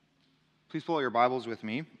Please pull out your Bibles with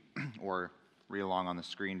me, or read along on the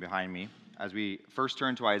screen behind me, as we first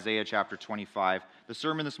turn to Isaiah chapter 25. The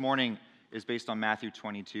sermon this morning is based on Matthew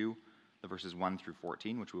 22, the verses 1 through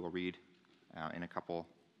 14, which we will read after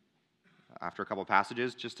a couple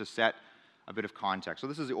passages, just to set a bit of context. So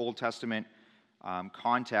this is the Old Testament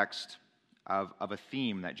context of a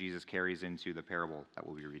theme that Jesus carries into the parable that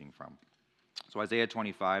we'll be reading from. So Isaiah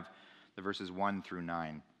 25, the verses 1 through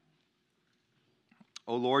 9.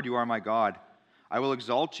 O Lord, you are my God. I will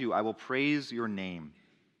exalt you. I will praise your name.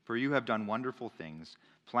 For you have done wonderful things,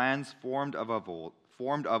 plans formed of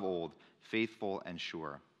old, faithful and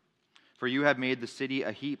sure. For you have made the city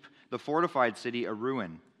a heap, the fortified city a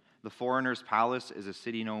ruin. The foreigner's palace is a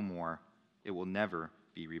city no more. It will never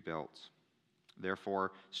be rebuilt.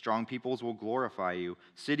 Therefore, strong peoples will glorify you.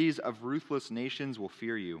 Cities of ruthless nations will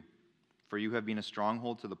fear you. For you have been a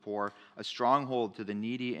stronghold to the poor, a stronghold to the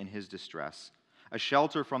needy in his distress, a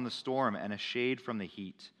shelter from the storm and a shade from the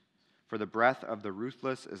heat. For the breath of the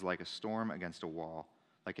ruthless is like a storm against a wall,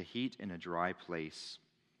 like a heat in a dry place.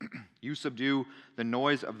 You subdue the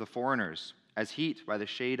noise of the foreigners, as heat by the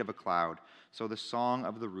shade of a cloud, so the song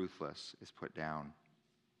of the ruthless is put down.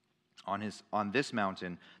 On this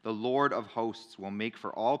mountain, the Lord of hosts will make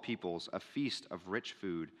for all peoples a feast of rich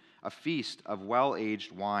food, a feast of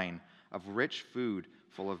well-aged wine, of rich food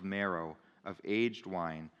full of marrow, of aged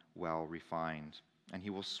wine well refined. And he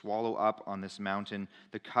will swallow up on this mountain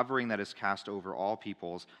the covering that is cast over all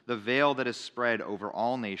peoples, the veil that is spread over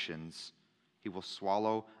all nations. He will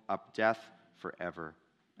swallow up death forever.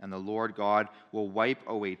 And the Lord God will wipe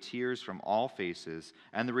away tears from all faces,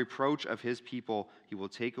 and the reproach of his people he will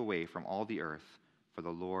take away from all the earth, for the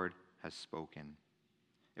Lord has spoken.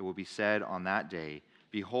 It will be said on that day,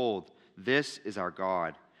 Behold, this is our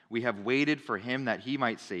God. We have waited for him that he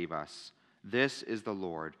might save us. This is the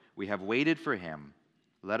Lord. We have waited for him.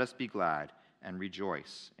 Let us be glad and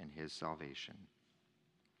rejoice in his salvation.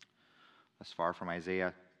 Thus far from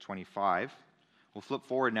Isaiah 25. We'll flip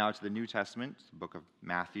forward now to the New Testament, the book of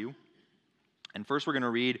Matthew. And first we're going to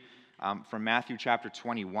read from Matthew chapter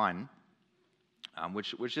 21,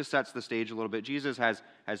 which just sets the stage a little bit. Jesus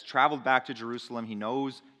has traveled back to Jerusalem. He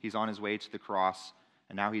knows he's on his way to the cross,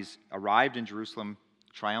 and now he's arrived in Jerusalem.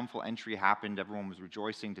 Triumphal entry happened. Everyone was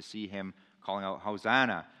rejoicing to see him, calling out,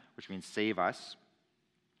 Hosanna, which means save us.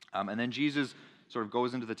 And then Jesus sort of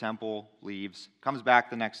goes into the temple, leaves, comes back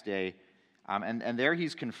the next day, and there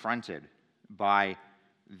he's confronted by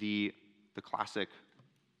the classic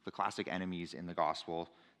enemies in the gospel,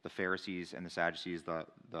 the Pharisees and the Sadducees,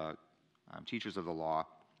 the teachers of the law.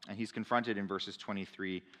 And he's confronted in verses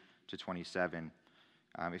 23 to 27.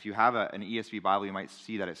 If you have an ESV Bible, you might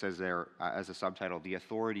see that it says there as a subtitle, The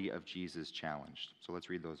Authority of Jesus Challenged. So let's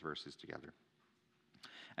read those verses together.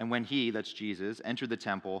 And when he, that's Jesus, entered the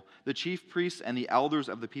temple, the chief priests and the elders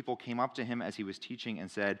of the people came up to him as he was teaching and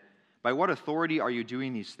said, By what authority are you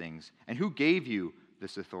doing these things? And who gave you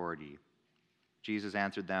this authority? Jesus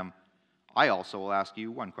answered them, I also will ask you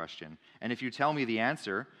one question. And if you tell me the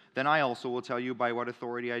answer, then I also will tell you by what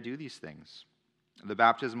authority I do these things. The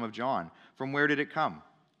baptism of John, from where did it come?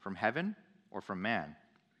 From heaven or from man?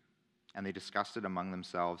 And they discussed it among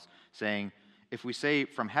themselves, saying, If we say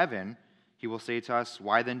from heaven, he will say to us,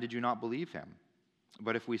 Why then did you not believe him?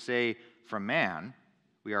 But if we say from man,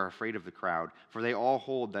 we are afraid of the crowd, for they all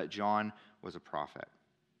hold that John was a prophet.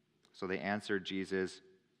 So they answered Jesus,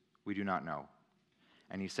 We do not know.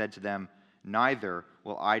 And he said to them, Neither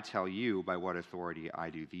will I tell you by what authority I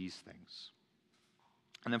do these things.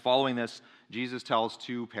 And then following this, Jesus tells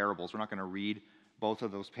two parables. We're not going to read both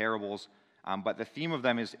of those parables, but the theme of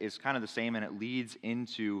them is kind of the same, and it leads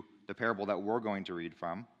into the parable that we're going to read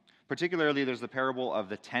from. Particularly, there's the parable of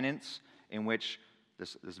the tenants, in which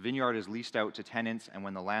this vineyard is leased out to tenants, and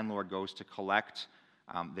when the landlord goes to collect,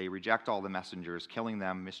 they reject all the messengers, killing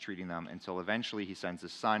them, mistreating them, until eventually he sends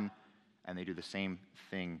his son, and they do the same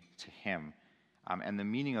thing to him. And the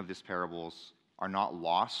meaning of these parables are not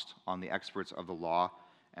lost on the experts of the law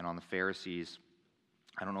and on the Pharisees.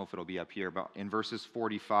 I don't know if it'll be up here, but in verses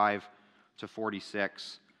 45 to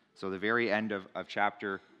 46, so the very end of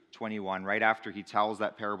chapter 21, right after he tells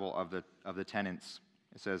that parable of the tenants,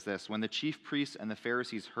 it says this, When the chief priests and the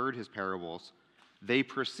Pharisees heard his parables, they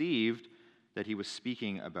perceived that he was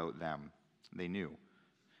speaking about them. They knew.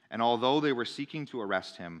 And although they were seeking to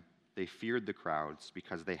arrest him, they feared the crowds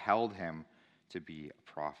because they held him to be a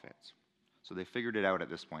prophet. So they figured it out at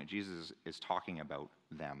this point. Jesus is talking about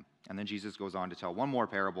them. And then Jesus goes on to tell one more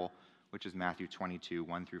parable, which is Matthew 22,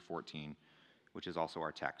 1 through 14, which is also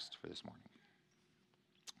our text for this morning.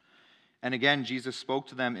 And again, Jesus spoke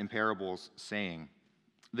to them in parables, saying,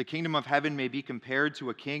 The kingdom of heaven may be compared to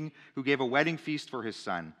a king who gave a wedding feast for his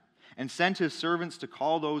son, and sent his servants to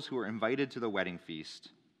call those who were invited to the wedding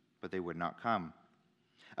feast, but they would not come.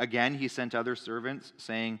 Again, he sent other servants,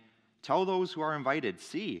 saying, 'Tell those who are invited,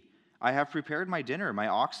 see, I have prepared my dinner. My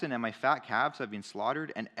oxen and my fat calves have been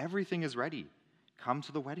slaughtered, and everything is ready. Come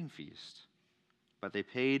to the wedding feast.' But they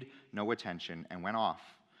paid no attention and went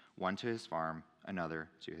off, one to his farm, another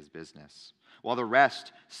to his business, while the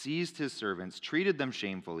rest seized his servants, treated them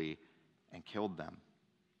shamefully, and killed them.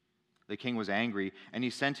 The king was angry, and he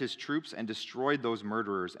sent his troops and destroyed those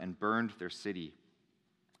murderers and burned their city.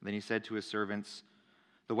 Then he said to his servants,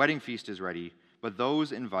 'The wedding feast is ready, but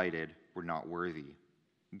those invited were not worthy.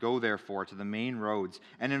 Go therefore to the main roads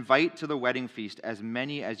and invite to the wedding feast as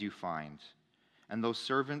many as you find.' And those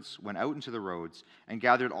servants went out into the roads and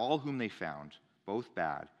gathered all whom they found, both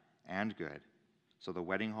bad and good. So the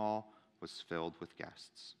wedding hall was filled with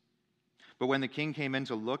guests. But when the king came in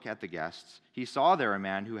to look at the guests, he saw there a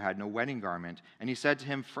man who had no wedding garment, and he said to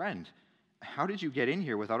him, 'Friend, how did you get in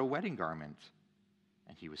here without a wedding garment?'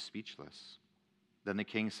 And he was speechless. Then the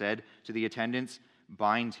king said to the attendants,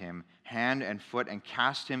 'Bind him hand and foot and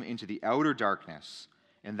cast him into the outer darkness.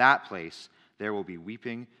 In that place there will be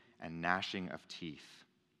weeping and gnashing of teeth.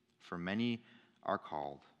 For many are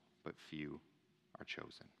called, but few are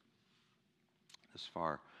chosen.'" Thus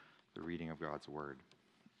far, the reading of God's word.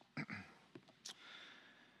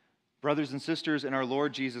 Brothers and sisters in our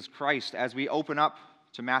Lord Jesus Christ, as we open up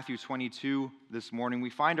to Matthew 22 this morning, we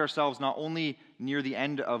find ourselves not only near the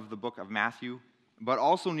end of the book of Matthew, but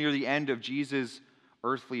also near the end of Jesus'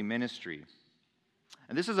 earthly ministry.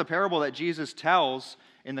 And this is a parable that Jesus tells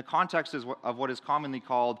in the context of what is commonly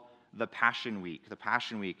called the Passion Week. The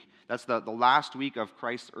Passion Week. That's the last week of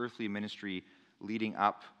Christ's earthly ministry leading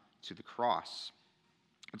up to the cross.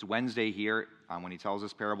 It's Wednesday here when he tells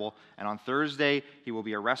this parable. And on Thursday, he will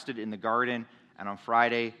be arrested in the garden. And on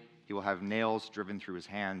Friday, he will have nails driven through his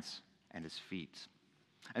hands and his feet.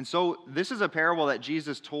 And so this is a parable that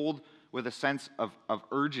Jesus told with a sense of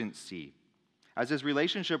urgency, as his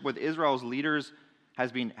relationship with Israel's leaders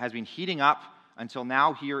has been heating up until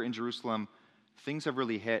now here in Jerusalem. Things have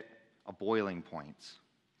really hit a boiling point.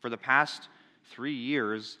 For the past 3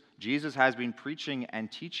 years, Jesus has been preaching and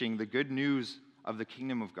teaching the good news of the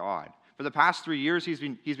kingdom of God. For the past 3 years, he's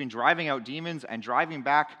been driving out demons and driving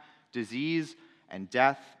back disease and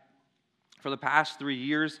death. For the past 3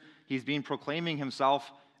 years, he's been proclaiming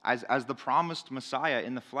himself as the promised Messiah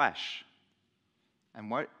in the flesh. And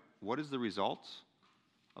what is the result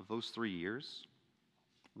of those 3 years?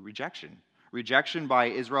 Rejection. Rejection by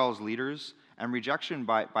Israel's leaders and rejection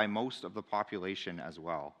by most of the population as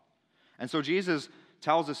well. And so Jesus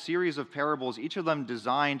tells a series of parables, each of them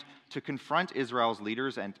designed to confront Israel's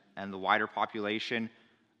leaders and the wider population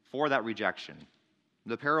for that rejection.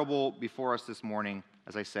 The parable before us this morning,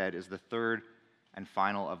 as I said, is the third and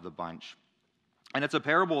final of the bunch. And it's a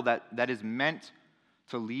parable that is meant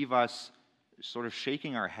to leave us sort of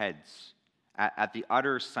shaking our heads at the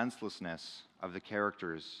utter senselessness of the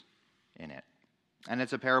characters in it. And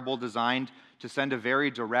it's a parable designed to send a very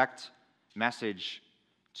direct message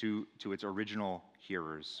to its original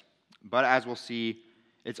hearers. But as we'll see,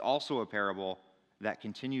 it's also a parable that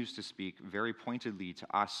continues to speak very pointedly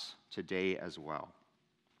to us today as well.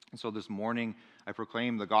 And so this morning, I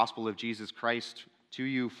proclaim the gospel of Jesus Christ to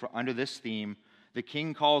you under this theme: the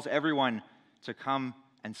King calls everyone to come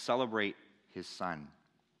and celebrate his Son.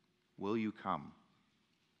 Will you come?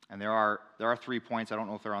 And there are 3 points. I don't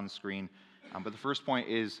know if they're on the screen. But the first point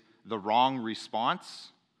is the wrong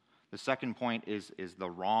response. The second point is the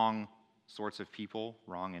wrong sorts of people,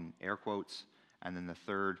 wrong in air quotes. And then the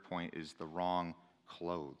third point is the wrong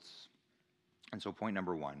clothes. And so point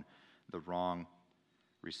number 1, the wrong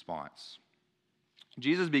response.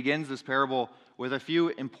 Jesus begins this parable with a few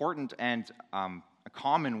important and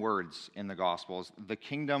common words in the Gospels: the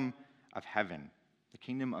kingdom of heaven. The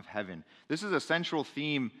kingdom of heaven. This is a central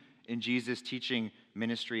theme in Jesus' teaching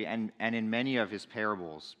ministry and in many of his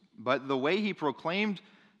parables. But the way he proclaimed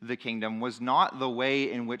the kingdom was not the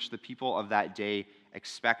way in which the people of that day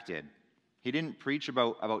expected. He didn't preach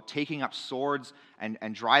about taking up swords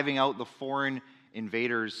and driving out the foreign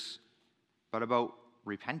invaders, but about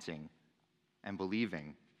repenting and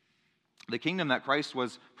believing. The kingdom that Christ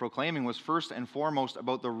was proclaiming was first and foremost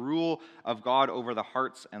about the rule of God over the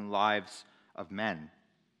hearts and lives of men.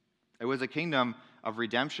 It was a kingdom of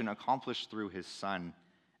redemption accomplished through his Son,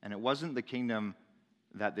 and it wasn't the kingdom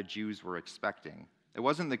that the Jews were expecting. It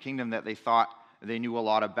wasn't the kingdom that they thought they knew a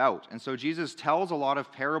lot about. And so Jesus tells a lot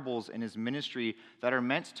of parables in his ministry that are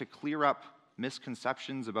meant to clear up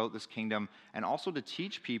misconceptions about this kingdom and also to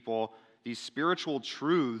teach people these spiritual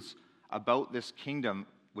truths about this kingdom,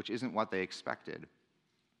 which isn't what they expected.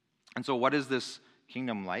 And so what is this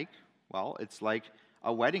kingdom like? Well, it's like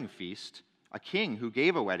a wedding feast, a king who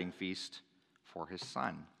gave a wedding feast for his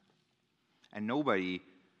son. And nobody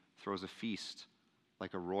throws a feast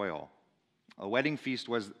like a royal. A wedding feast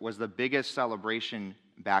was the biggest celebration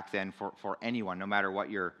back then for anyone, no matter what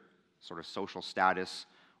your sort of social status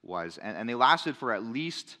was. And they lasted for at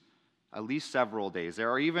least several days.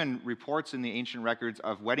 There are even reports in the ancient records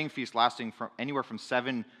of wedding feasts lasting from anywhere from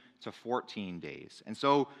 7 to 14 days. And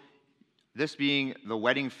so this being the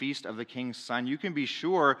wedding feast of the king's son, you can be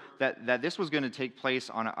sure that this was going to take place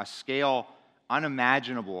on a scale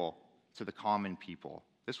unimaginable to the common people.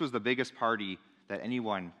 This was the biggest party that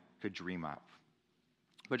anyone could dream up.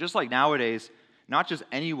 But just like nowadays, not just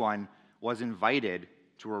anyone was invited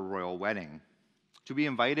to a royal wedding. To be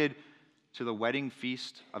invited to the wedding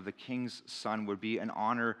feast of the king's son would be an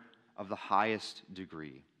honor of the highest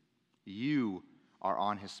degree. You are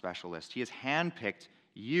on his special list. He has handpicked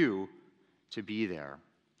you to be there.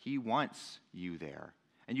 He wants you there.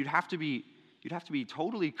 And you'd have to be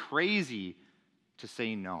totally crazy to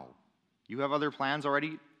say no. You have other plans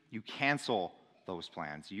already? You cancel those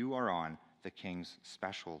plans. You are on the king's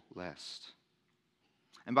special list.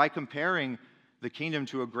 And by comparing the kingdom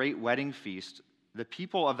to a great wedding feast, the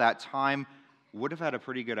people of that time would have had a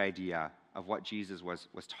pretty good idea of what Jesus was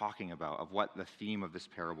talking about, of what the theme of this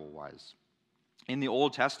parable was. In the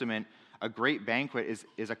Old Testament, a great banquet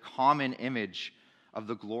is a common image of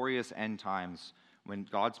the glorious end times when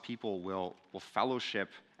God's people will fellowship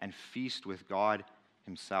and feast with God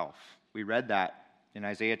himself. We read that in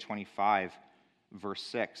Isaiah 25, verse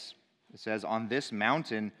 6. It says, "On this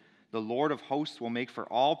mountain the Lord of hosts will make for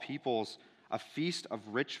all peoples a feast of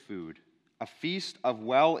rich food, a feast of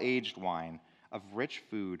well-aged wine, of rich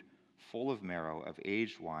food full of marrow, of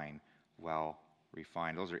aged wine well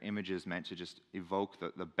refined." Those are images meant to just evoke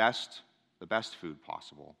the best food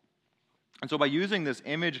possible. And so by using this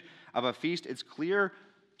image of a feast, it's clear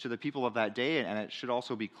to the people of that day, and it should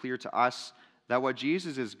also be clear to us, that what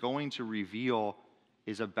Jesus is going to reveal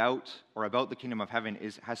is about the kingdom of heaven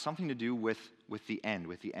has something to do with the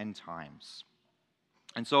end times.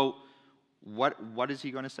 And so what is he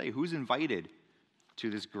going to say? Who's invited to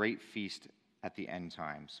this great feast at the end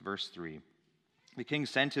times? Verse 3. The king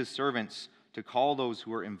sent his servants to call those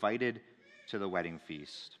who were invited to the wedding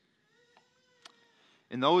feast.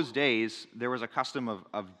 In those days, there was a custom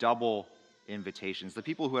of double invitations. The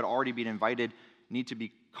people who had already been invited need to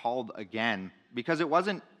be called again, because it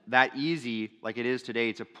wasn't that easy like it is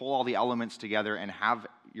today to pull all the elements together and have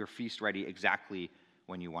your feast ready exactly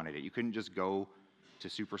when you wanted it. You couldn't just go to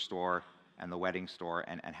Superstore and the wedding store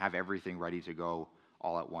and have everything ready to go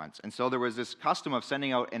all at once. And so there was this custom of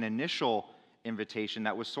sending out an initial invitation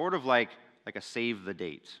that was sort of like a save the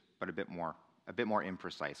date, but a bit more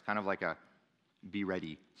imprecise, kind of like a be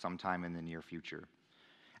ready sometime in the near future.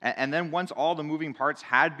 And then once all the moving parts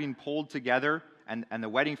had been pulled together and the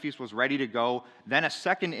wedding feast was ready to go, then a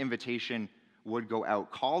second invitation would go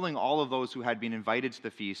out, calling all of those who had been invited to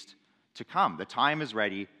the feast to come. The time is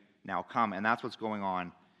ready, now come. And that's what's going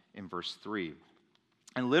on in verse 3.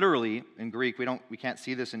 And literally, in Greek, we can't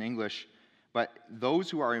see this in English, but those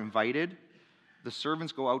who are invited, the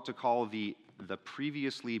servants go out to call the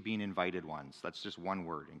previously being invited ones. That's just one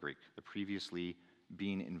word in Greek, the previously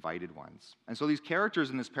being invited ones. And so these characters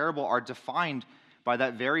in this parable are defined by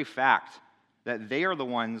that very fact that they are the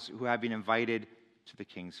ones who have been invited to the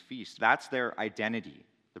king's feast. That's their identity,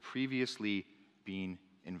 the previously being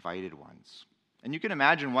invited ones. And you can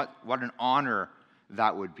imagine what an honor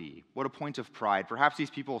that would be. What a point of pride. Perhaps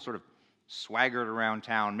these people sort of swaggered around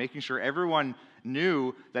town, making sure everyone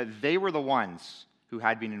knew that they were the ones who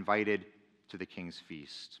had been invited to the king's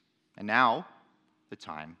feast. And now, the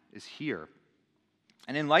time is here.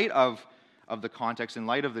 And in light of the context, in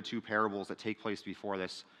light of the two parables that take place before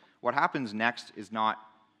this, what happens next is not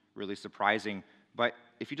really surprising, but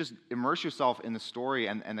if you just immerse yourself in the story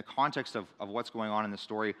and the context of what's going on in the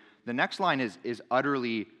story, the next line is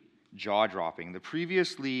utterly jaw-dropping. The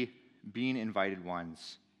previously being invited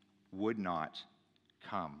ones would not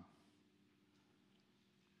come.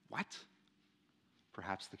 What?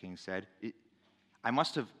 Perhaps the king said. I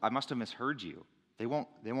must have misheard you. They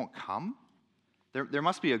won't come? There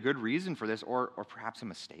must be a good reason for this, or perhaps a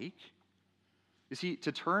mistake. You see,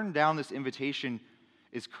 to turn down this invitation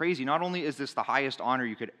is crazy. Not only is this the highest honor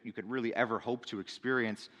you could really ever hope to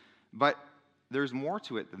experience, but there's more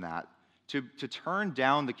to it than that. To turn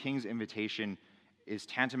down the king's invitation is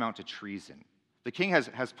tantamount to treason. The king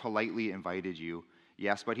has politely invited you,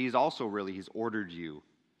 yes, but he's ordered you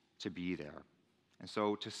to be there. And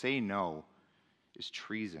so to say no is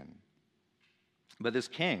treason. But this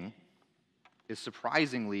king is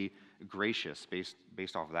surprisingly gracious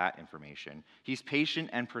based off of that information. He's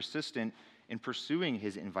patient and persistent in pursuing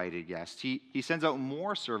his invited guests. He sends out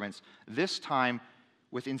more servants, this time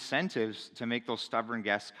with incentives to make those stubborn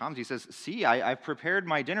guests come. He says, see, I've prepared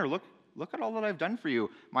my dinner. Look at all that I've done for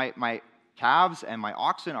you. My calves and my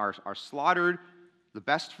oxen are slaughtered. The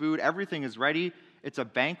best food, everything is ready. It's a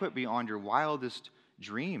banquet beyond your wildest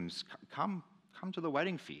dreams. Come to the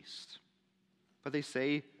wedding feast. But they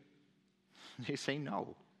say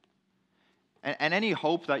no. And any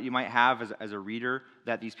hope that you might have as a reader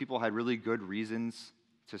that these people had really good reasons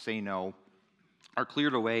to say no are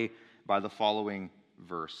cleared away by the following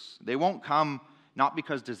verse. They won't come not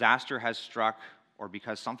because disaster has struck or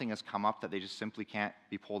because something has come up that they just simply can't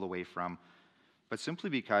be pulled away from, but simply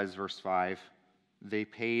because, verse 5, they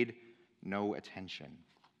paid no attention.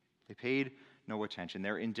 They paid no attention.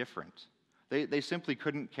 They're indifferent. They simply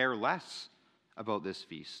couldn't care less about this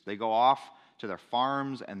feast. They go off to their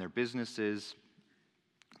farms and their businesses.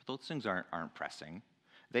 But those things aren't pressing.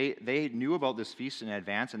 They knew about this feast in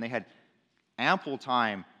advance, and they had ample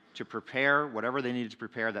time to prepare whatever they needed to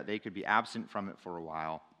prepare that they could be absent from it for a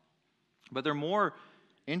while. But they're more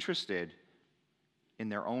interested in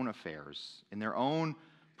their own affairs, in their own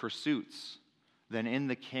pursuits, than in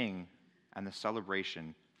the king and the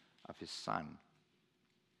celebration of his son.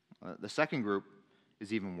 The second group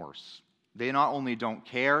is even worse. They not only don't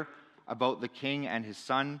care about the king and his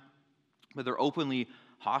son, but they're openly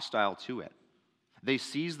hostile to it. They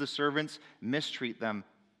seize the servants, mistreat them,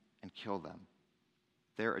 and kill them.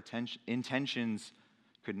 Their intentions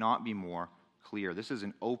could not be more clear. This is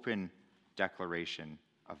an open declaration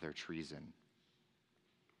of their treason.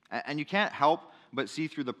 And you can't help but see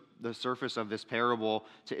through the surface of this parable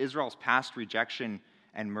to Israel's past rejection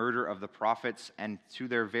and murder of the prophets and to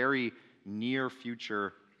their very near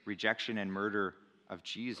future rejection and murder of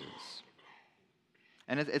Jesus.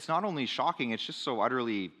 And it's not only shocking, it's just so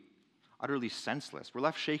utterly senseless. We're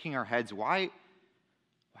left shaking our heads. Why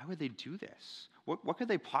would they do this? What could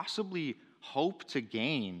they possibly hope to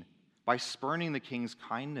gain by spurning the king's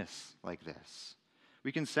kindness like this?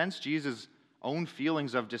 We can sense Jesus' own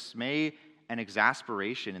feelings of dismay and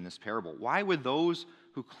exasperation in this parable. Why would those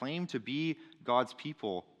who claim to be God's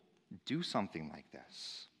people do something like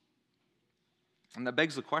this? And that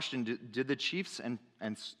begs the question, did the chiefs and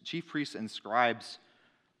chief priests and scribes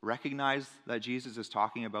recognize that Jesus is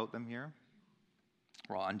talking about them here?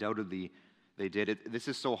 Well, undoubtedly they did. This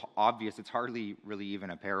is so obvious, it's hardly really even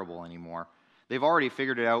a parable anymore. They've already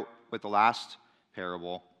figured it out with the last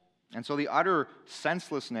parable. And so the utter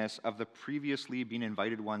senselessness of the previously being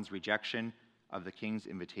invited one's rejection of the king's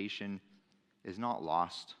invitation is not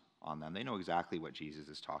lost on them. They know exactly what Jesus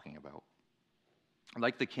is talking about.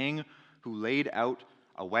 Like the king who laid out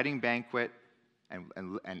a wedding banquet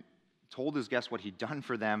and told his guests what he'd done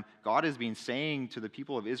for them, God has been saying to the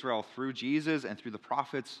people of Israel through Jesus and through the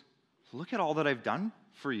prophets, look at all that I've done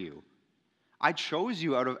for you. I chose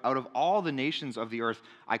you out of all the nations of the earth.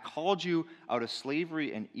 I called you out of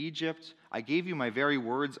slavery in Egypt. I gave you my very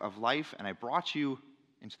words of life, and I brought you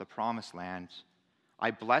into the promised land.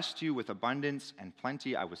 I blessed you with abundance and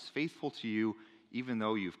plenty. I was faithful to you, even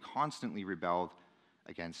though you've constantly rebelled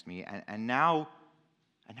against me. And now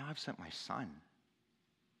I've sent my son.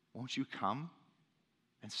 Won't you come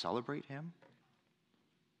and celebrate him?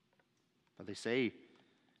 But they say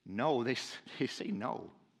no. They say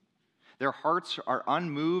no. Their hearts are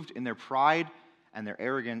unmoved in their pride and their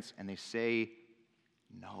arrogance, and they say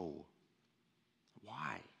no.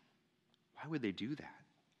 Why? Why would they do that?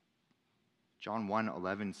 John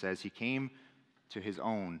 1:11 says, he came to his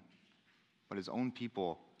own, but his own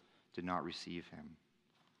people did not receive him.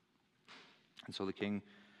 And so the king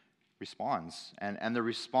responds. And the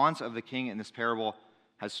response of the king in this parable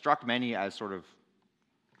has struck many as sort of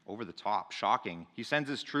over the top, shocking. He sends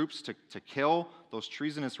his troops to kill those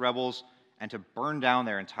treasonous rebels and to burn down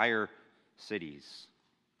their entire cities.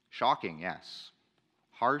 Shocking, yes.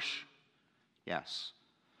 Harsh, yes.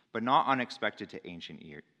 But not unexpected to ancient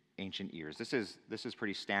ears. This is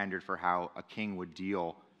pretty standard for how a king would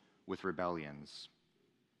deal with rebellions.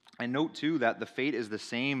 And note, too, that the fate is the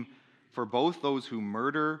same for both those who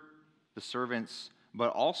murder the servants, but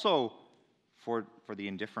also for the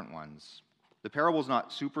indifferent ones. The parable is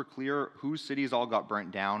not super clear whose cities all got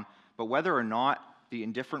burnt down, but whether or not the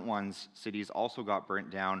indifferent ones' cities also got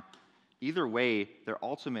burnt down, either way, their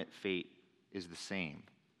ultimate fate is the same.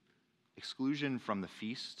 Exclusion from the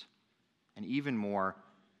feast, and even more,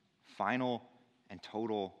 final and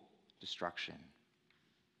total destruction.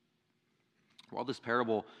 While this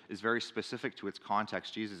parable is very specific to its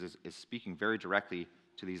context, Jesus is speaking very directly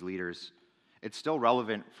to these leaders. It's still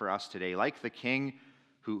relevant for us today. Like the king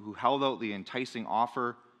who held out the enticing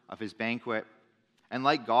offer of his banquet, and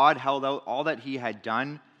like God held out all that he had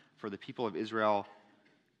done for the people of Israel,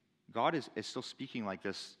 God is still speaking like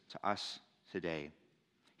this to us today.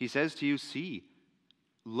 He says to you, "See,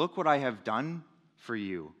 look what I have done for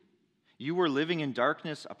you. You were living in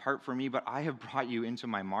darkness apart from me, but I have brought you into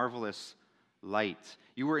my marvelous light.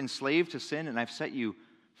 You were enslaved to sin, and I've set you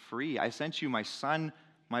free. I sent you my son,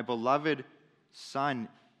 my beloved son,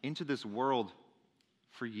 into this world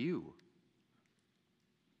for you.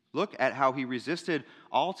 Look at how he resisted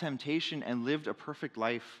all temptation and lived a perfect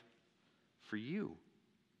life for you.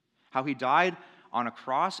 How he died on a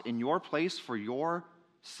cross in your place for your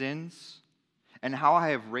sins, and how I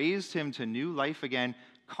have raised him to new life again,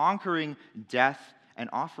 conquering death and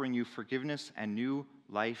offering you forgiveness and new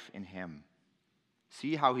life in him.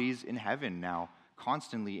 See how he's in heaven now,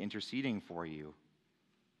 constantly interceding for you.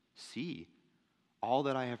 See all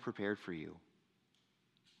that I have prepared for you.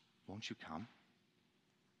 Won't you come?"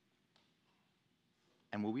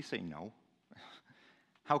 And will we say no?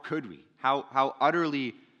 How could we? How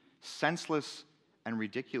utterly senseless and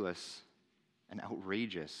ridiculous and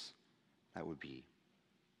outrageous that would be.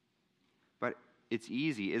 But it's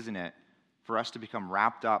easy, isn't it, for us to become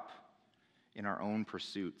wrapped up in our own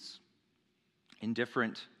pursuits,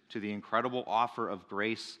 indifferent to the incredible offer of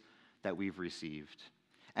grace that we've received,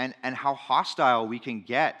 and how hostile we can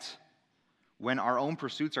get when our own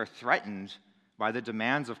pursuits are threatened by the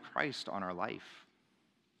demands of Christ on our life.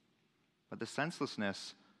 But the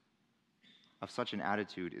senselessness of such an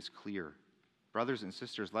attitude is clear. Brothers and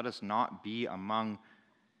sisters, let us not be among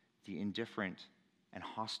the indifferent and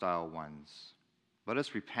hostile ones. Let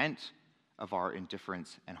us repent of our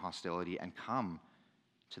indifference and hostility and come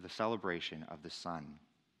to the celebration of the Son.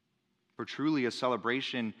 For truly a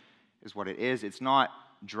celebration is what it is. It's not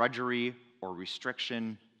drudgery or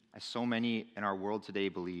restriction, as so many in our world today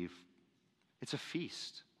believe. It's a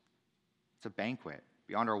feast. It's a banquet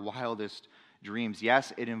beyond our wildest dreams.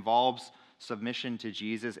 Yes, it involves submission to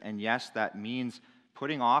Jesus, and yes, that means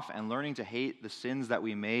putting off and learning to hate the sins that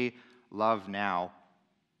we may love now.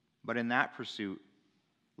 But in that pursuit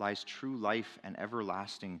lies true life and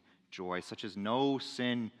everlasting joy, such as no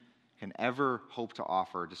sin can ever hope to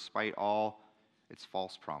offer, despite all its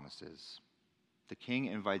false promises. The King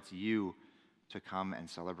invites you to come and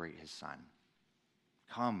celebrate his Son.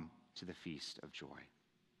 Come to the feast of joy.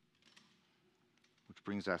 Which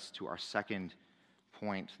brings us to our second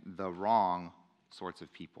point, the wrong sorts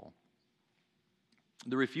of people.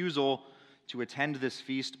 The refusal to attend this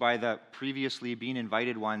feast by the previously being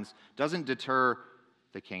invited ones doesn't deter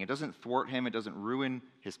the king. It doesn't thwart him. It doesn't ruin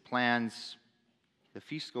his plans. The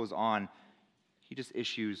feast goes on. He just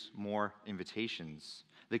issues more invitations.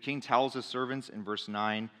 The king tells his servants in verse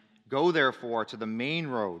 9, "Go therefore to the main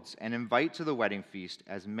roads and invite to the wedding feast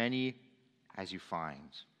as many as you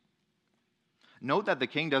find." Note that the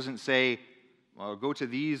king doesn't say, "Well, go to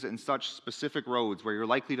these and such specific roads where you're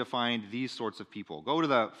likely to find these sorts of people. Go to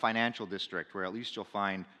the financial district where at least you'll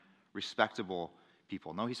find respectable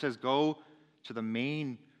people." No, he says, "Go to the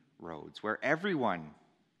main roads where everyone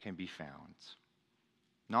can be found."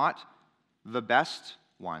 Not the best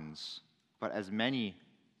ones, but as many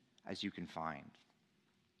as you can find.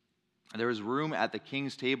 There is room at the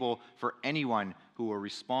king's table for anyone who will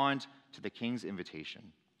respond to the king's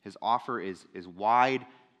invitation. His offer is wide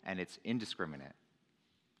and it's indiscriminate.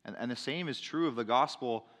 And the same is true of the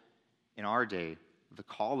gospel in our day, the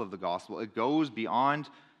call of the gospel. It goes beyond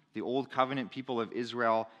the old covenant people of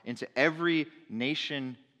Israel into every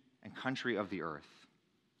nation and country of the earth.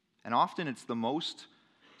 And often it's the most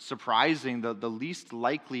surprising, the least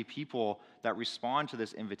likely people that respond to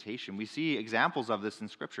this invitation. We see examples of this in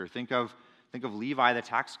Scripture. Think of Levi the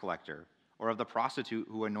tax collector, or of the prostitute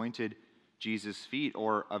who anointed Jesus' feet,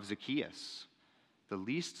 or of Zacchaeus, the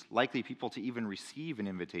least likely people to even receive an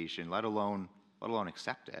invitation, let alone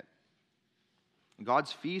accept it.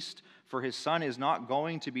 God's feast for his Son is not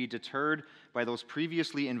going to be deterred by those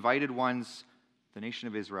previously invited ones, the nation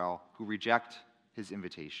of Israel, who reject his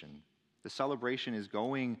invitation. The celebration is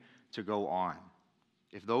going to go on.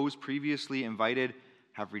 If those previously invited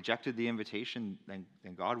have rejected the invitation, then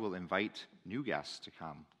God will invite new guests to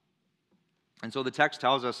come. And so the text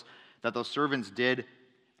tells us that those servants did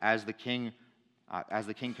as the king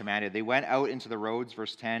commanded. They went out into the roads,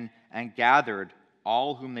 verse 10, and gathered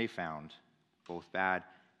all whom they found, both bad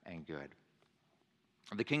and good.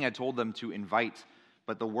 The king had told them to invite,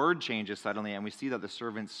 but the word changes suddenly, and we see that the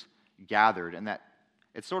servants gathered, and that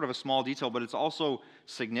it's sort of a small detail, but it's also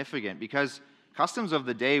significant, because customs of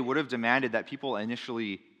the day would have demanded that people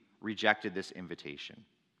initially rejected this invitation.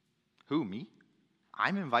 Who, me?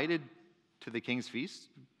 I'm invited to the king's feast?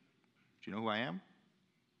 Do you know who I am?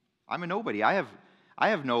 I'm a nobody. I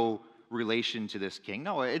have no relation to this king.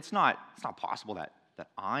 No, it's not possible that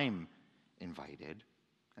I'm invited.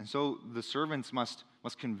 And so the servants must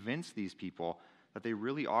convince these people that they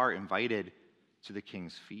really are invited to the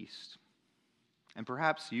king's feast. And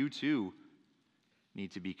perhaps you too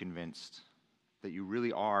need to be convinced that you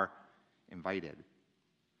really are invited.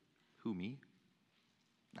 Who, me?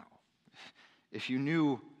 No. If you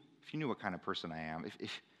knew what kind of person I am,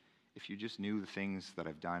 if you just knew the things that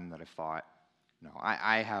I've done, that I've thought, no,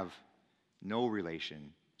 I have no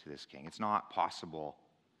relation to this king. It's not possible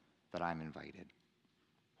that I'm invited.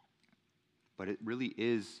 But it really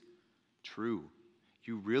is true.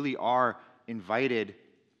 You really are invited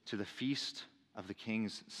to the feast of the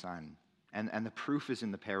king's son. And the proof is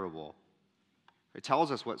in the parable. It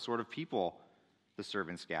tells us what sort of people the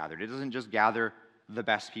servants gathered. It doesn't just gather the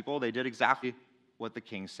best people. They did exactly what the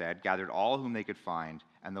king said, gathered all whom they could find,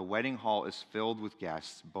 and the wedding hall is filled with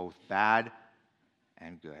guests, both bad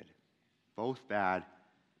and good. Both bad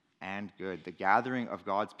and good. The gathering of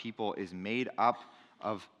God's people is made up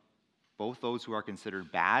of both those who are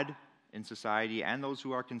considered bad in society and those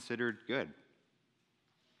who are considered good.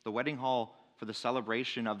 The wedding hall for the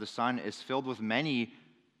celebration of the Son is filled with many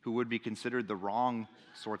who would be considered the wrong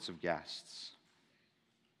sorts of guests.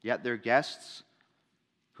 Yet they're guests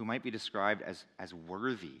who might be described as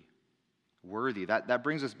worthy. Worthy. That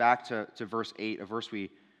brings us back to verse 8, a verse we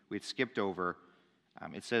had skipped over.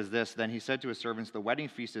 It says this, "Then he said to his servants, the wedding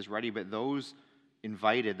feast is ready, but those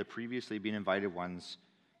invited, the previously being invited ones,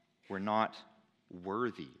 were not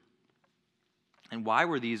worthy." And why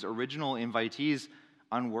were these original invitees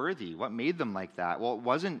unworthy? What made them like that? Well, it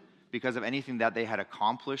wasn't because of anything that they had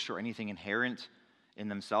accomplished or anything inherent in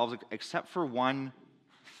themselves, except for one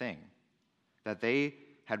thing, that they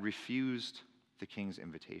had refused the king's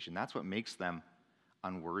invitation. That's what makes them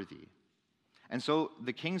unworthy. And so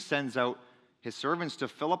the king sends out his servants to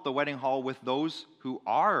fill up the wedding hall with those who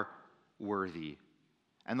are worthy.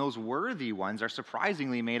 And those worthy ones are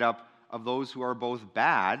surprisingly made up of those who are both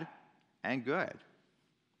bad and good.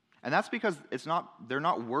 And that's because they're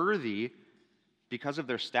not worthy because of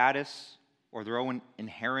their status or their own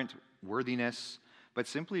inherent worthiness, but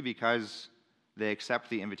simply because they accept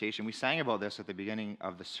the invitation. We sang about this at the beginning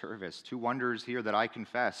of the service. 2 wonders here that I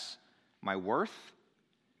confess: my worth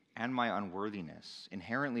and my unworthiness.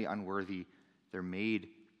 Inherently unworthy, they're made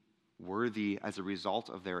worthy as a result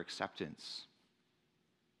of their acceptance.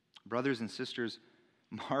 Brothers and sisters,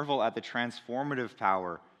 marvel at the transformative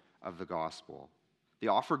power of the gospel. The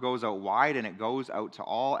offer goes out wide and it goes out to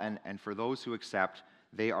all, and for those who accept,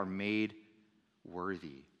 they are made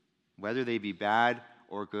worthy. Whether they be bad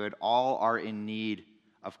or good, all are in need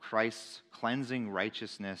of Christ's cleansing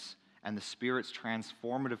righteousness and the Spirit's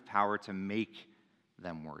transformative power to make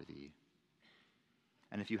them worthy.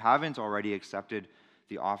 And if you haven't already accepted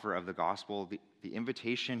the offer of the gospel, the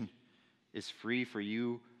invitation is free for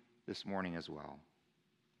you this morning as well.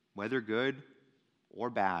 Whether good or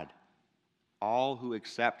bad, all who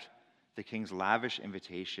accept the king's lavish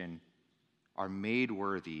invitation are made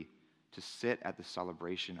worthy to sit at the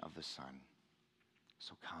celebration of the Son.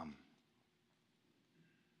 So come.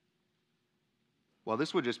 Well,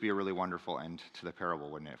 this would just be a really wonderful end to the parable,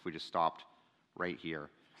 wouldn't it, if we just stopped right here.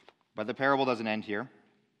 But the parable doesn't end here.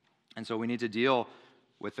 And so we need to deal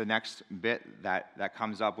with the next bit that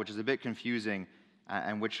comes up, which is a bit confusing,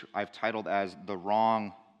 and which I've titled as the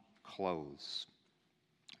wrong clothes.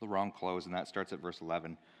 The wrong clothes, and that starts at verse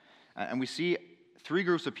 11. And we see 3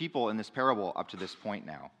 groups of people in this parable up to this point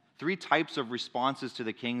now. 3 types of responses to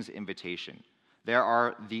the king's invitation. There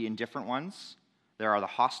are the indifferent ones, there are the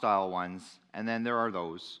hostile ones, and then there are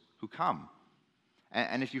those who come.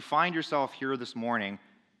 And if you find yourself here this morning,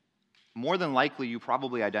 more than likely you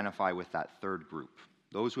probably identify with that third group,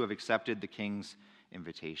 those who have accepted the king's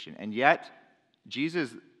invitation. And yet,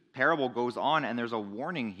 Jesus' parable goes on, and there's a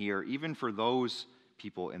warning here, even for those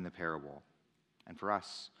people in the parable and for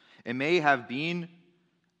us. It may have been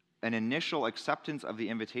an initial acceptance of the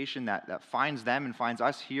invitation that finds them and finds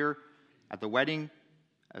us here at the wedding,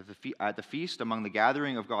 at the feast, among the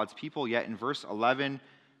gathering of God's people. Yet in verse 11,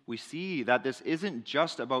 we see that this isn't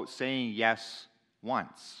just about saying yes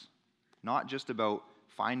once, not just about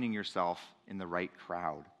finding yourself in the right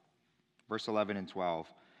crowd. Verse 11 and 12.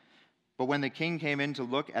 But when the king came in to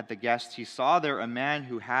look at the guests, he saw there a man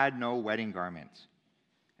who had no wedding garment.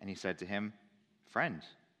 And he said to him, "Friend,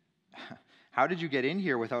 how did you get in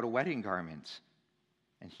here without a wedding garment?"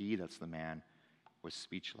 And he, that's the man, was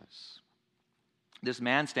speechless. this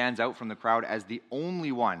man stands out from the crowd as the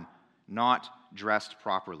only one not dressed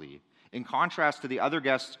properly. In contrast to the other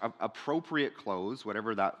guests' appropriate clothes,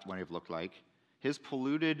 whatever that might have looked like, his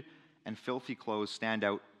polluted and filthy clothes stand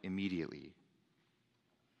out immediately.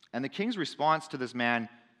 And the king's response to this man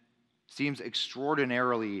seems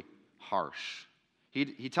extraordinarily harsh.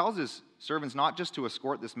 He tells his servants not just to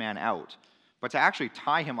escort this man out, but to actually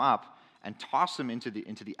tie him up and toss him into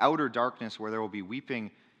the outer darkness where there will be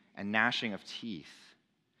weeping and gnashing of teeth.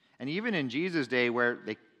 And even in Jesus' day, where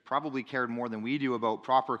they probably cared more than we do about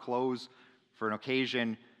proper clothes for an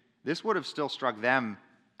occasion, this would have still struck them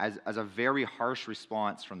as a very harsh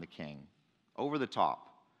response from the king. Over the top,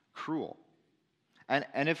 cruel.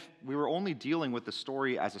 And if we were only dealing with the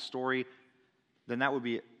story as a story, then that would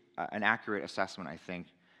be an accurate assessment, I think.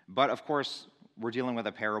 But of course, we're dealing with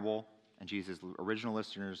a parable, and Jesus' original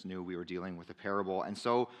listeners knew we were dealing with a parable. And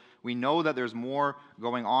so we know that there's more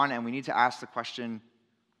going on, and we need to ask the question,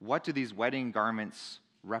 what do these wedding garments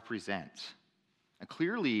represent? And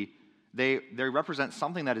clearly, they represent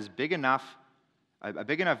something that is big enough, a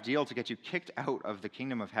big enough deal to get you kicked out of the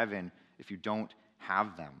kingdom of heaven if you don't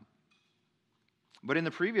have them. But in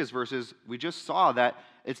the previous verses, we just saw that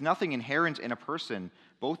it's nothing inherent in a person.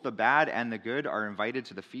 Both the bad and the good are invited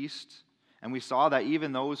to the feast. And we saw that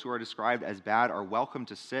even those who are described as bad are welcome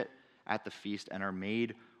to sit at the feast and are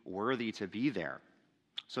made worthy to be there.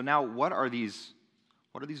 So now, what are these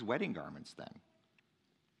wedding garments then?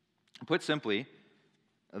 Put simply,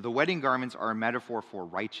 the wedding garments are a metaphor for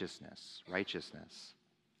righteousness.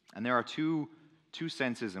 And there are two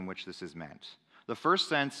senses in which this is meant. The first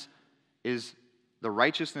sense is the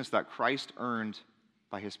righteousness that Christ earned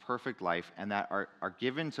by his perfect life and that are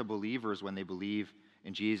given to believers when they believe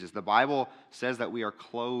in Jesus. The Bible says that we are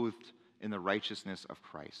clothed in the righteousness of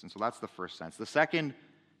Christ. And so that's the first sense. The second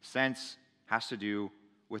sense has to do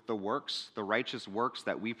with the works, the righteous works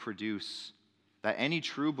that we produce, that any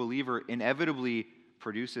true believer inevitably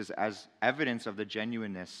produces as evidence of the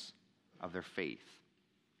genuineness of their faith.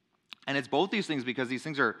 And it's both these things because these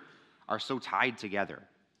things are so tied together.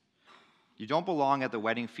 You don't belong at the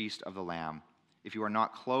wedding feast of the Lamb if you are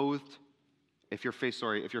not clothed, if your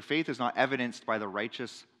faith is not evidenced by the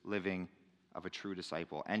righteous living of a true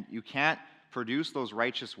disciple. And you can't produce those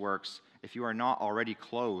righteous works if you are not already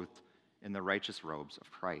clothed in the righteous robes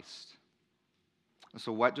of Christ.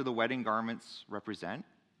 So what do the wedding garments represent?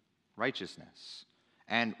 Righteousness.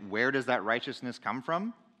 And where does that righteousness come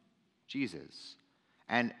from? Jesus.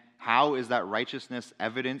 And how is that righteousness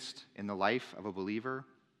evidenced in the life of a believer?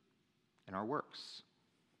 In our works.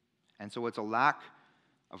 And so it's a lack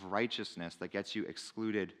of righteousness that gets you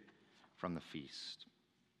excluded from the feast.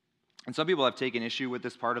 And some people have taken issue with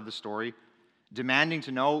this part of the story, demanding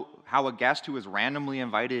to know how a guest who is randomly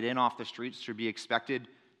invited in off the streets should be expected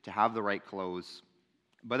to have the right clothes.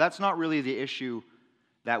 But that's not really the issue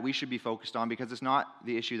that we should be focused on, because it's not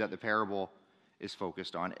the issue that the parable is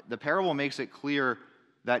focused on. The parable makes it clear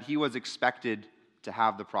that he was expected to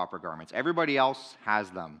have the proper garments. Everybody else has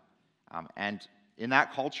them. And in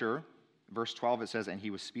that culture, verse 12, it says, and he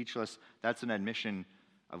was speechless. That's an admission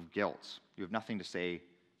of guilt. You have nothing to say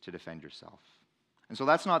to defend yourself. And so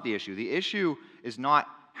that's not the issue. The issue is not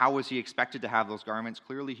how was he expected to have those garments.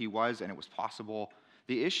 Clearly he was, and it was possible.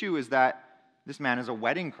 The issue is that this man is a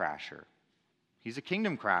wedding crasher. He's a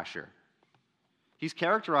kingdom crasher. He's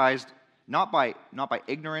characterized not by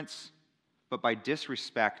ignorance, but by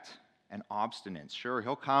disrespect and obstinance. Sure,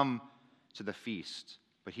 he'll come to the feast,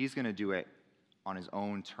 but he's going to do it on his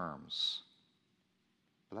own terms.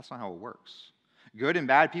 But that's not how it works. Good and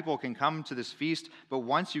bad people can come to this feast, but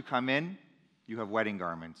once you come in, you have wedding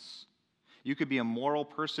garments. You could be a moral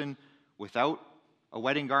person without a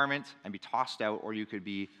wedding garment and be tossed out, or you could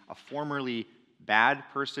be a formerly bad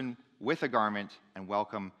person with a garment and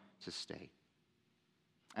welcome to stay.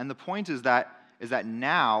 And the point is that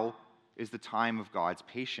now is the time of God's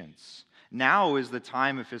patience. Now is the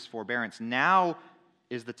time of his forbearance. Now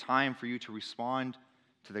is the time for you to respond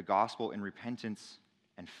to the gospel in repentance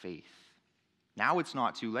and faith. Now it's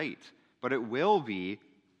not too late, but it will be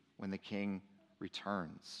when the king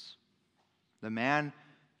returns. The man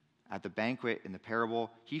at the banquet in the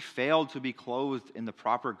parable, he failed to be clothed in the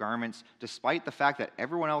proper garments despite the fact that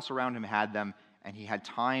everyone else around him had them and he had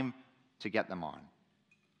time to get them on.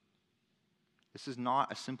 This is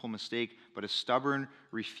not a simple mistake, but a stubborn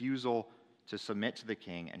refusal to submit to the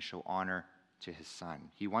king and show honor to his son.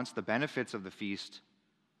 He wants the benefits of the feast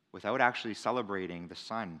without actually celebrating the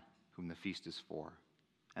son whom the feast is for.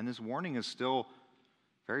 And this warning is still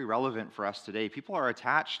very relevant for us today. People are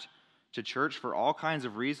attached to church for all kinds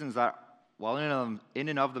of reasons that, while in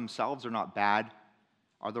and of themselves are not bad,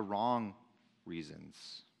 are the wrong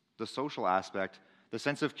reasons. The social aspect, the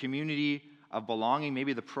sense of community, of belonging,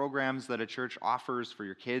 maybe the programs that a church offers for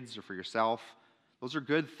your kids or for yourself, those are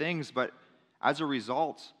good things, but as a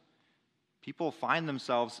result, people find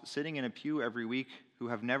themselves sitting in a pew every week who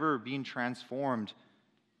have never been transformed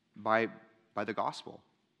by the gospel.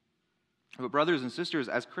 But brothers and sisters,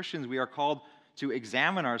 as Christians, we are called to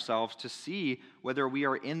examine ourselves to see whether we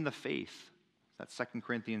are in the faith. That's 2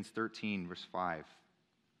 Corinthians 13, verse 5.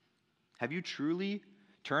 Have you truly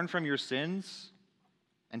turned from your sins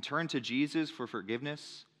and turned to Jesus for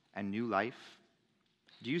forgiveness and new life?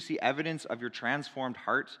 Do you see evidence of your transformed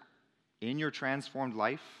heart in your transformed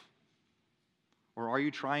life? Or are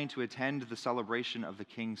you trying to attend the celebration of the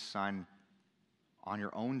King's Son on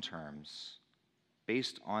your own terms,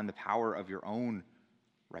 based on the power of your own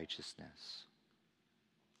righteousness?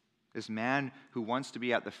 This man who wants to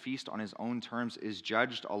be at the feast on his own terms is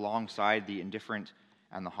judged alongside the indifferent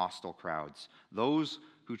and the hostile crowds. Those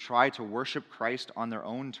who try to worship Christ on their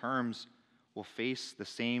own terms will face the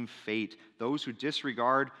same fate. Those who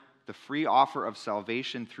disregard the free offer of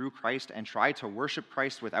salvation through Christ and try to worship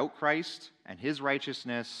Christ without Christ and his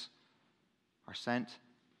righteousness are sent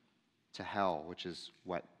to hell, which is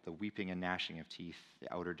what the weeping and gnashing of teeth,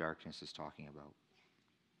 the outer darkness, is talking about.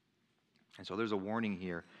 And so there's a warning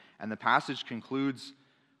here. And the passage concludes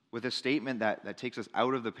with a statement that takes us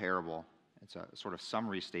out of the parable. It's a sort of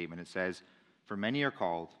summary statement. It says, "For many are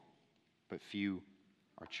called, but few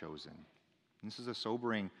are chosen." And this is a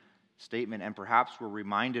sobering statement, and perhaps we're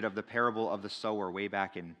reminded of the parable of the sower way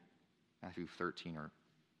back in Matthew 13 or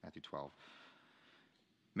Matthew 12.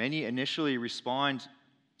 Many initially respond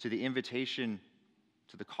to the invitation,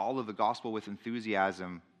 to the call of the gospel with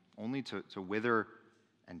enthusiasm, only to wither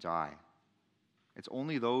and die. It's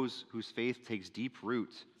only those whose faith takes deep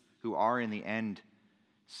root who are in the end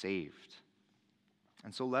saved.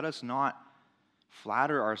 And so let us not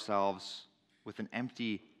flatter ourselves with an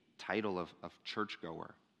empty title of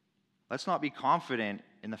churchgoer. Let's not be confident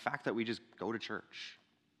in the fact that we just go to church.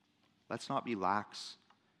 Let's not be lax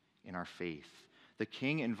in our faith. The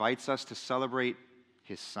King invites us to celebrate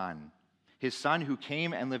his Son who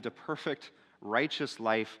came and lived a perfect, righteous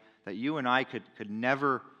life that you and I could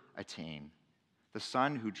never attain. The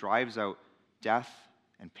Son who drives out death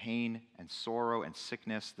and pain and sorrow and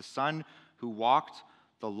sickness. The Son who walked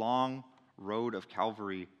the long road of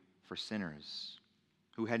Calvary for sinners,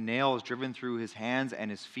 who had nails driven through his hands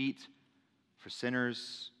and his feet for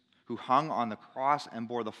sinners, who hung on the cross and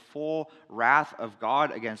bore the full wrath of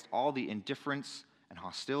God against all the indifference and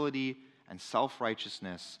hostility and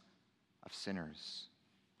self-righteousness of sinners,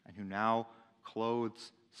 and who now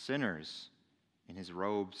clothes sinners in his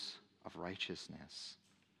robes of righteousness.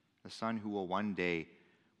 The Son who will one day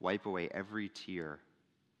wipe away every tear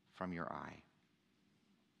from your eye.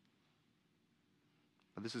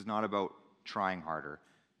 But this is not about trying harder.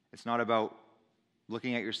 It's not about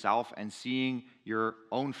looking at yourself and seeing your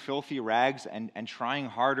own filthy rags and trying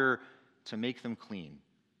harder to make them clean.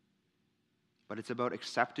 But it's about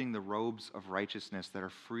accepting the robes of righteousness that are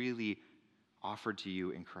freely offered to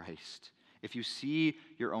you in Christ. If you see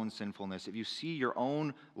your own sinfulness, if you see your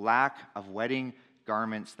own lack of wedding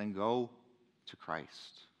garments, then go to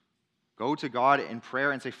Christ. Go to God in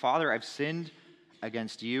prayer and say, Father, I've sinned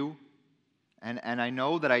against you, and I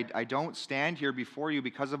know that I don't stand here before you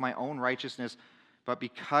because of my own righteousness, but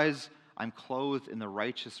because I'm clothed in the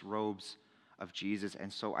righteous robes of Jesus,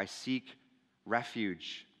 and so I seek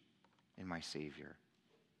refuge in my Savior.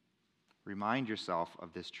 Remind yourself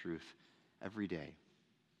of this truth every day,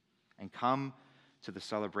 and come to the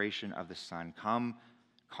celebration of the Son. Come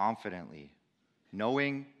confidently,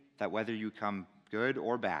 knowing that whether you come good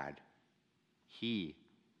or bad, He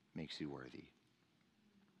makes you worthy.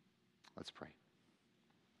 Let's pray.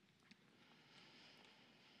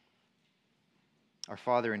 Our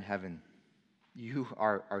Father in heaven, you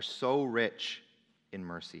are so rich in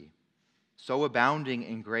mercy, so abounding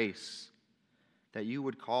in grace, that you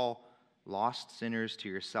would call lost sinners to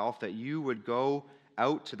yourself, that you would go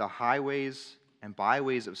out to the highways and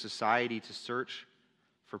byways of society to search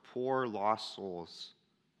for poor, lost souls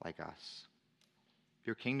like us.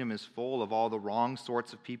 Your kingdom is full of all the wrong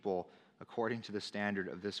sorts of people according to the standard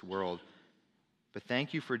of this world. But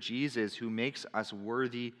thank you for Jesus, who makes us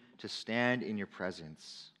worthy to stand in your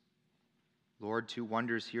presence. Lord, two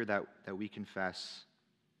wonders here that we confess: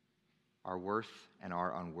 our worth and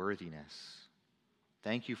our unworthiness.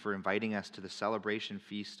 Thank you for inviting us to the celebration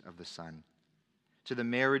feast of the Son, to the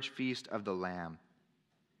marriage feast of the Lamb.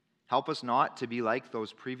 Help us not to be like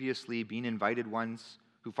those previously being invited ones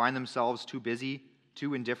who find themselves too busy,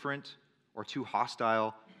 too indifferent, or too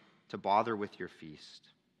hostile to bother with your feast.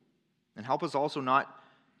 And help us also not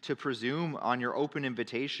to presume on your open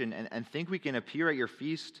invitation and think we can appear at your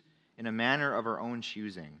feast in a manner of our own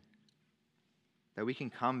choosing, that we can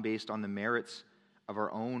come based on the merits of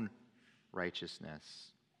our own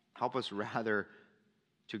righteousness. Help us rather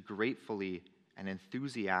to gratefully and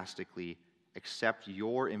enthusiastically accept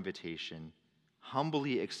your invitation,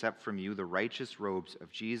 humbly accept from you the righteous robes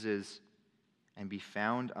of Jesus, and be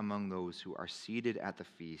found among those who are seated at the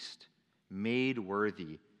feast, made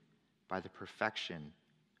worthy by the perfection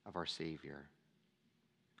of our Savior.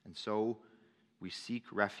 And so we seek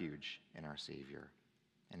refuge in our Savior,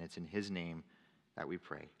 and it's in his name that we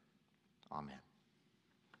pray. Amen.